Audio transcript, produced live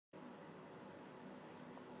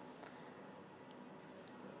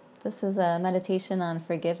This is a meditation on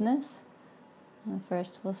forgiveness.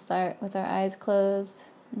 First, we'll start with our eyes closed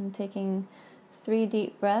and taking 3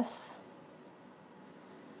 deep breaths.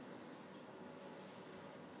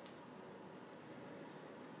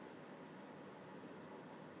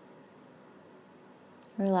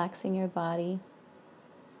 Relaxing your body.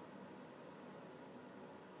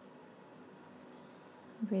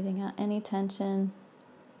 Breathing out any tension.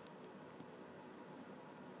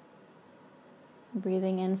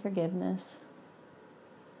 Breathing in forgiveness.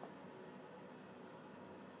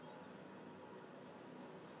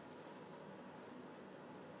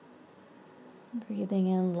 Breathing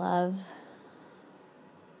in love.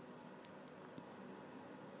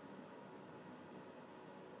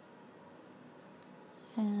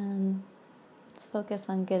 And let's focus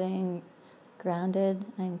on getting grounded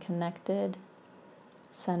and connected,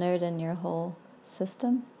 centered in your whole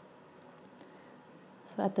system.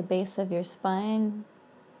 So at the base of your spine,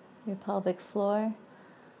 your pelvic floor,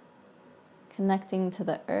 connecting to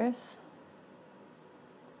the earth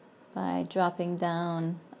by dropping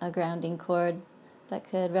down a grounding cord that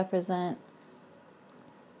could represent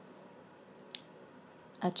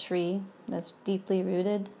a tree that's deeply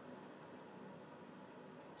rooted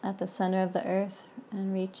at the center of the earth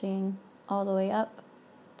and reaching all the way up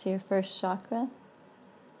to your first chakra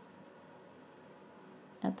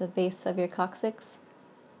at the base of your coccyx.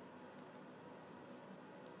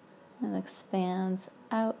 And expands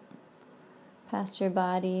out past your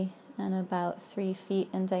body and about 3 feet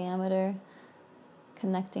in diameter,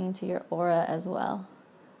 connecting to your aura as well,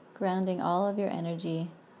 grounding all of your energy,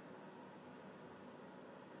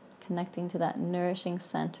 connecting to that nourishing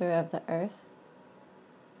center of the earth.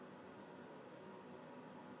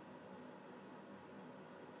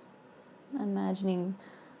 Imagining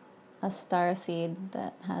a star seed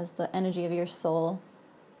that has the energy of your soul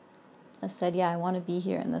that said, yeah, I want to be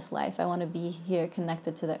here in this life. I want to be here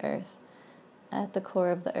connected to the earth, at the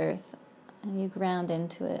core of the earth, and you ground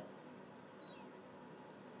into it.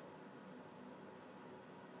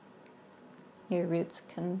 Your roots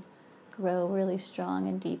can grow really strong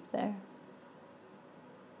and deep there.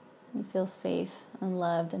 You feel safe and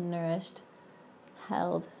loved and nourished,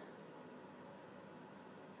 held,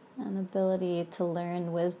 and the ability to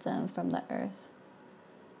learn wisdom from the earth,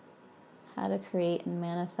 how to create and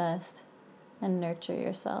manifest and nurture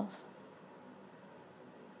yourself.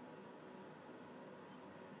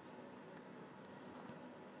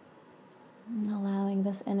 And allowing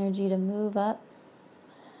this energy to move up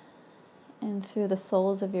and through the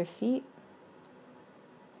soles of your feet.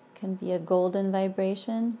 It can be a golden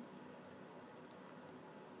vibration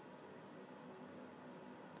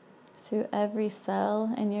through every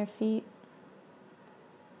cell in your feet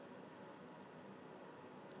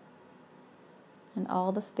and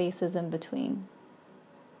all the spaces in between,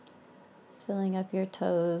 filling up your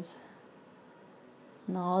toes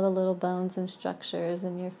and all the little bones and structures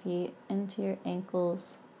in your feet into your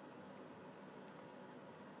ankles,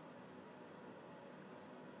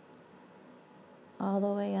 all the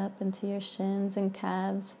way up into your shins and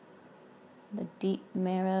calves, the deep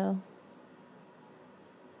marrow,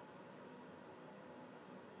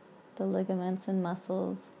 the ligaments and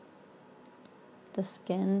muscles, the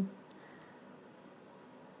skin,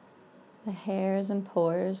 the hairs and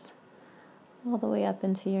pores, all the way up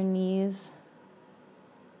into your knees,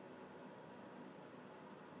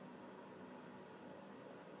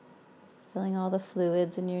 filling all the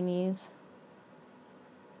fluids in your knees,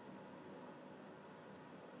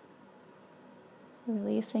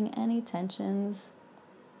 releasing any tensions,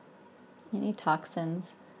 any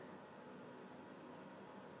toxins,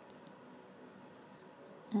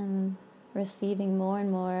 and receiving more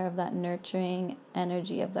and more of that nurturing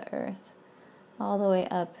energy of the earth, all the way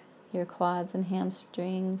up your quads and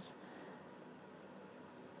hamstrings,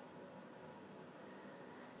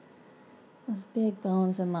 those big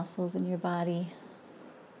bones and muscles in your body,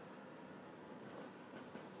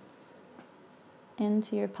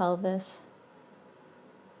 into your pelvis,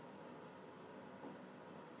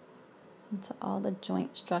 into all the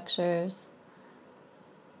joint structures,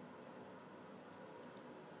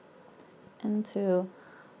 into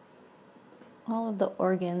all of the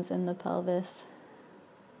organs in the pelvis,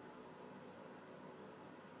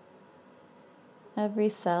 every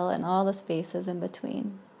cell and all the spaces in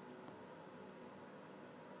between.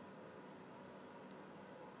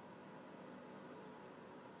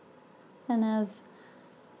 And as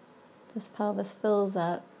this pelvis fills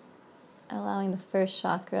up, allowing the first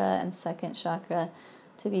chakra and second chakra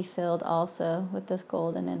to be filled also with this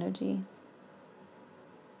golden energy.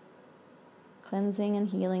 Cleansing and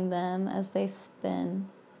healing them as they spin.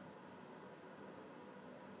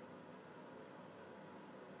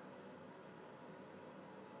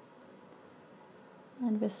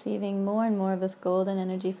 and receiving more and more of this golden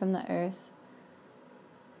energy from the earth,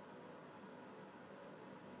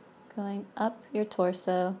 going up your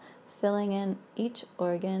torso, filling in each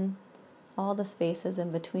organ, all the spaces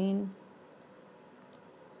in between.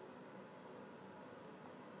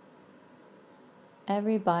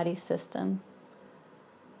 Every body system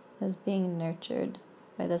is being nurtured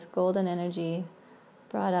by this golden energy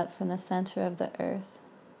brought up from the center of the earth,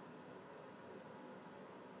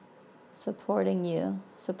 supporting you,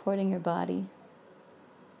 supporting your body,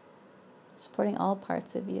 supporting all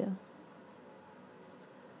parts of you,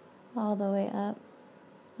 all the way up,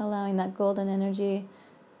 allowing that golden energy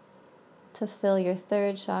to fill your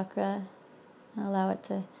third chakra and allow it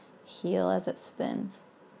to heal as it spins.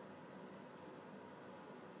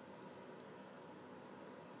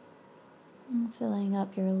 And filling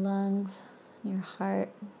up your lungs, your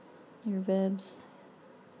heart, your ribs,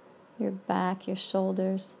 your back, your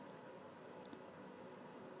shoulders.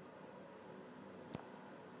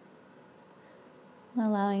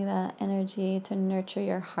 Allowing that energy to nurture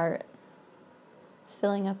your heart,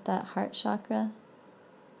 filling up that heart chakra,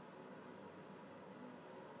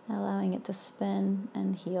 allowing it to spin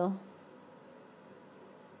and heal.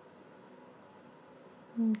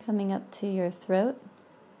 And coming up to your throat,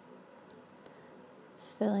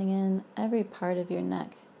 filling in every part of your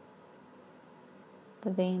neck,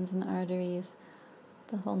 the veins and arteries,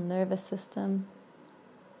 the whole nervous system,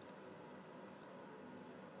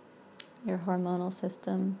 your hormonal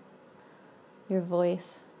system, your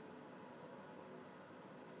voice,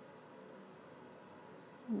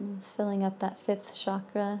 and filling up that fifth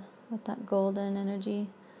chakra with that golden energy,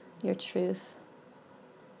 your truth,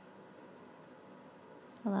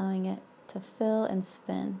 allowing it to fill and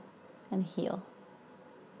spin and heal.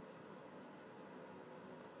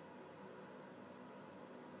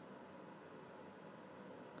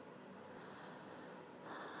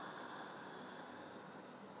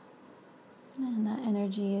 And that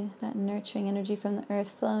energy, that nurturing energy from the earth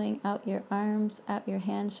flowing out your arms, out your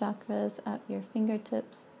hand chakras, out your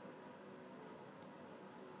fingertips,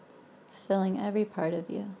 filling every part of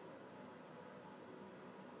you.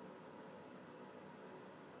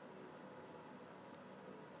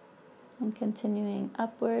 And continuing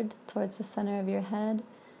upward towards the center of your head,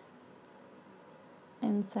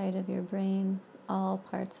 inside of your brain, all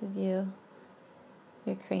parts of you,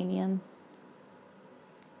 your cranium,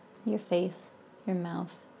 your face, your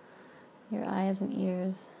mouth, your eyes and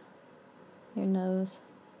ears, your nose,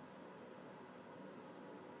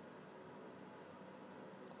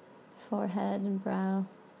 forehead and brow,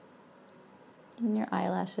 and your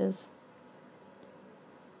eyelashes,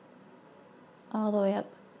 all the way up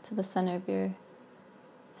to the center of your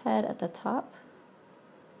head at the top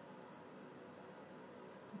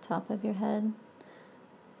of your head,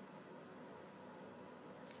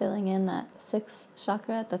 filling in that sixth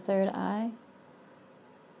chakra at the third eye,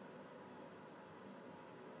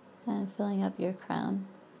 and filling up your crown,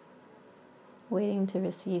 waiting to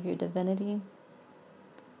receive your divinity,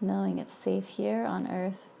 knowing it's safe here on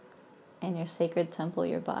earth in your sacred temple,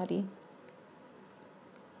 your body.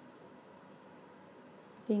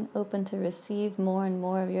 Being open to receive more and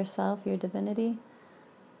more of yourself, your divinity.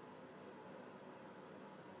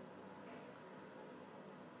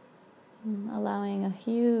 Allowing a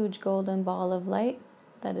huge golden ball of light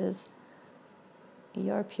that is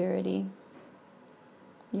your purity,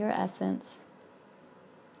 your essence,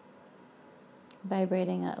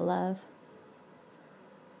 vibrating at love.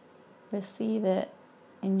 Receive it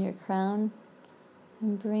in your crown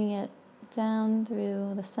and bring it down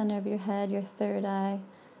through the center of your head, your third eye,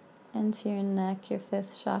 into your neck, your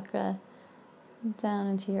fifth chakra, down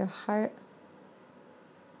into your heart,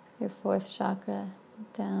 your fourth chakra,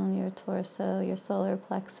 down your torso, your solar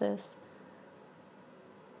plexus,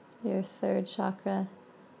 your third chakra,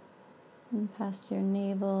 and past your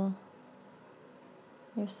navel,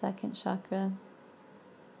 your second chakra,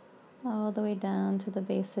 all the way down to the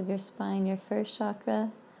base of your spine, your first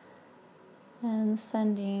chakra, and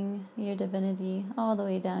sending your divinity all the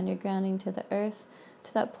way down, your grounding to the earth,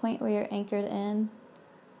 to that point where you're anchored in,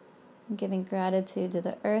 and giving gratitude to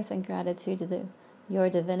the earth and gratitude to your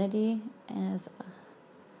divinity as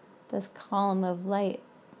this column of light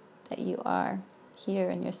that you are here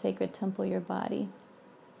in your sacred temple, your body,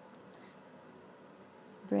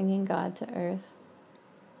 bringing God to earth.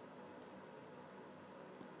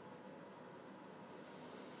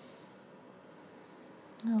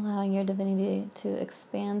 Allowing your divinity to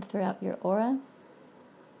expand throughout your aura,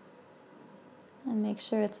 and make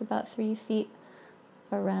sure it's about 3 feet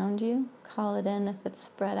around you. Call it in if it's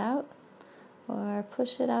spread out, or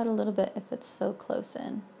push it out a little bit if it's so close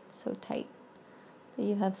in, so tight. that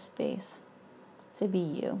you have space to be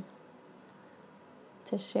you,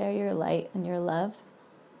 to share your light and your love,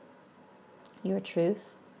 your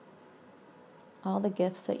truth, all the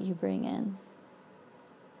gifts that you bring in.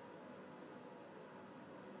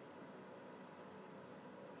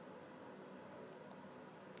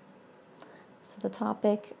 So the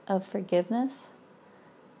topic of forgiveness,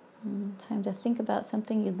 time to think about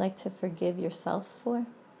something you'd like to forgive yourself for.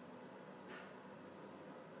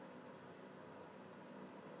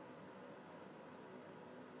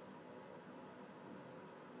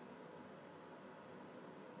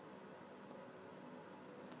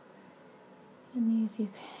 And if you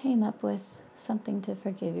came up with something to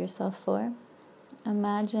forgive yourself for,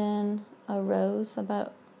 imagine a rose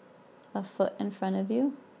about a foot in front of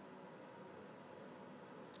you,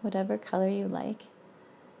 whatever color you like,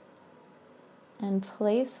 and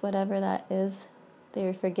place whatever that is that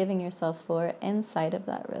you're forgiving yourself for inside of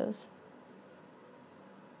that rose.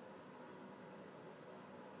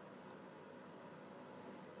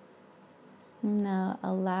 Now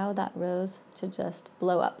allow that rose to just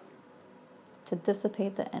blow up, to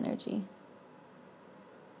dissipate the energy,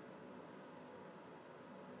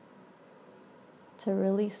 to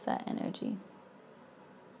release that energy.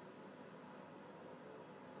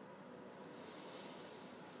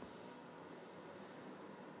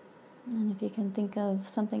 And if you can think of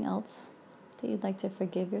something else that you'd like to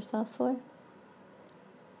forgive yourself for,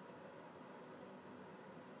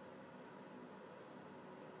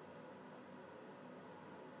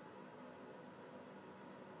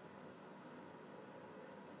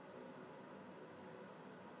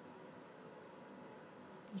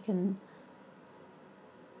 you can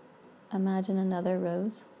imagine another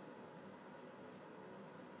rose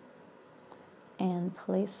and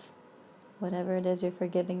place whatever it is you're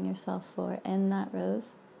forgiving yourself for in that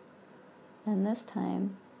rose. And this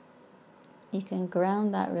time, you can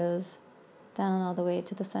ground that rose down all the way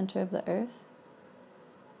to the center of the earth.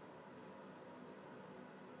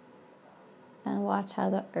 And watch how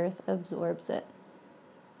the earth absorbs it.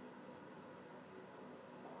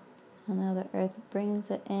 And now the earth brings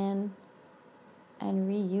it in and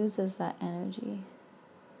reuses that energy.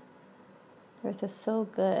 The earth is so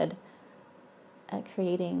good at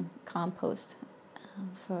creating compost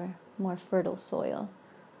for more fertile soil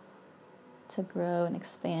to grow and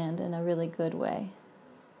expand in a really good way.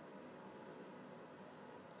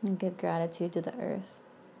 And give gratitude to the earth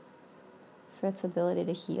for its ability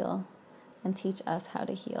to heal and teach us how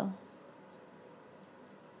to heal.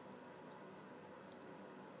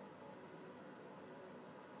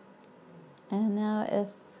 And now if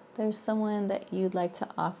there's someone that you'd like to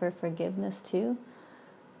offer forgiveness to,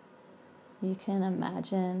 you can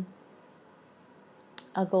imagine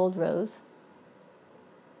a gold rose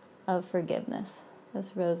of forgiveness.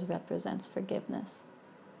 This rose represents forgiveness.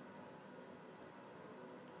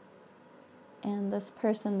 And this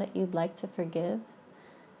person that you'd like to forgive,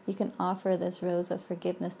 you can offer this rose of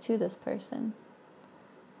forgiveness to this person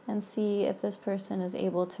and see if this person is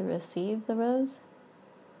able to receive the rose.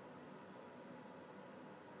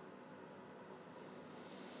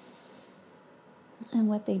 And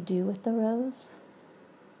what they do with the rose.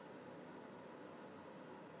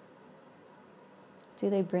 Do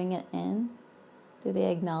they bring it in? Do they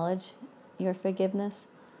acknowledge your forgiveness?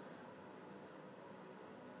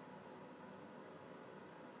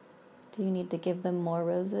 Do you need to give them more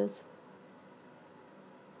roses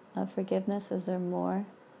of forgiveness? Is there more?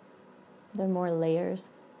 Are there more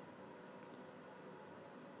layers?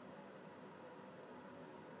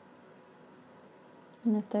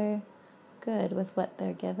 And if they're good with what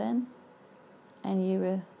they're given, and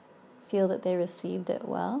you feel that they received it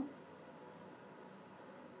well,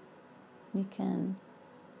 you can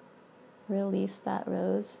release that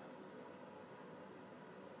rose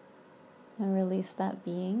and release that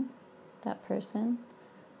being, that person,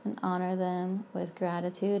 and honor them with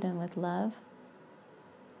gratitude and with love.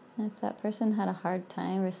 And if that person had a hard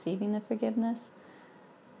time receiving the forgiveness,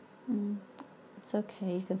 it's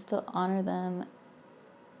okay. You can still honor them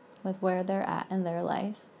with where they're at in their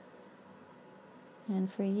life.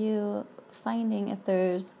 And for you, finding if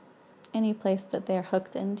there's any place that they're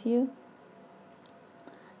hooked into you,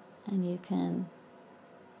 and you can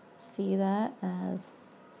see that as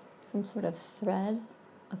some sort of thread,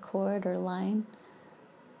 a cord or line,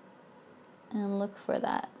 and look for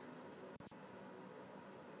that.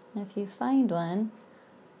 And if you find one,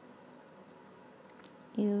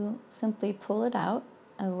 you simply pull it out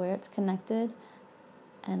of where it's connected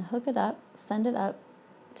and hook it up, send it up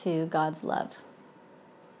to God's love.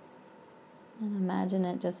 And imagine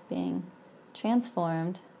it just being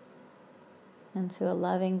transformed into a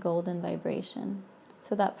loving golden vibration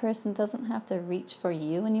So that person doesn't have to reach for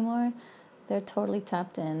you anymore. They're totally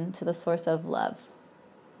tapped in to the source of love.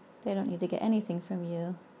 They don't need to get anything from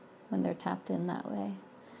you when they're tapped in that way.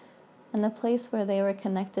 And the place where they were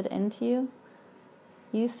connected into you,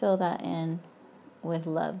 you fill that in with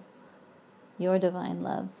love, your divine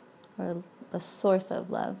love, or the source of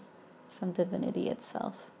love from divinity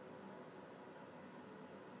itself.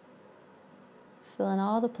 Fill in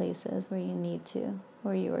all the places where you need to,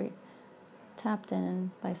 where you were tapped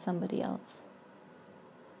in by somebody else.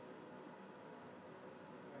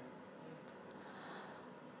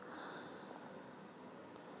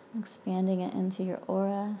 Expanding it into your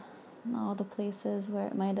aura and all the places where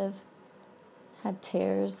it might have had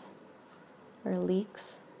tears or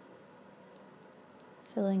leaks.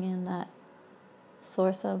 Filling in that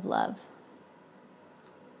source of love.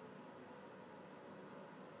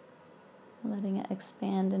 Letting it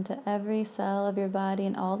expand into every cell of your body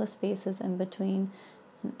and all the spaces in between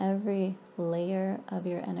and every layer of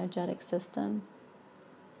your energetic system.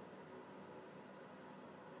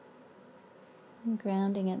 And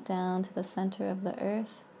grounding it down to the center of the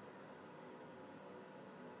earth.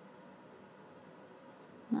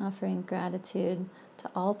 And offering gratitude to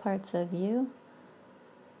all parts of you,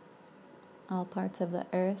 all parts of the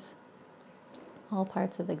earth, all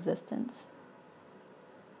parts of existence.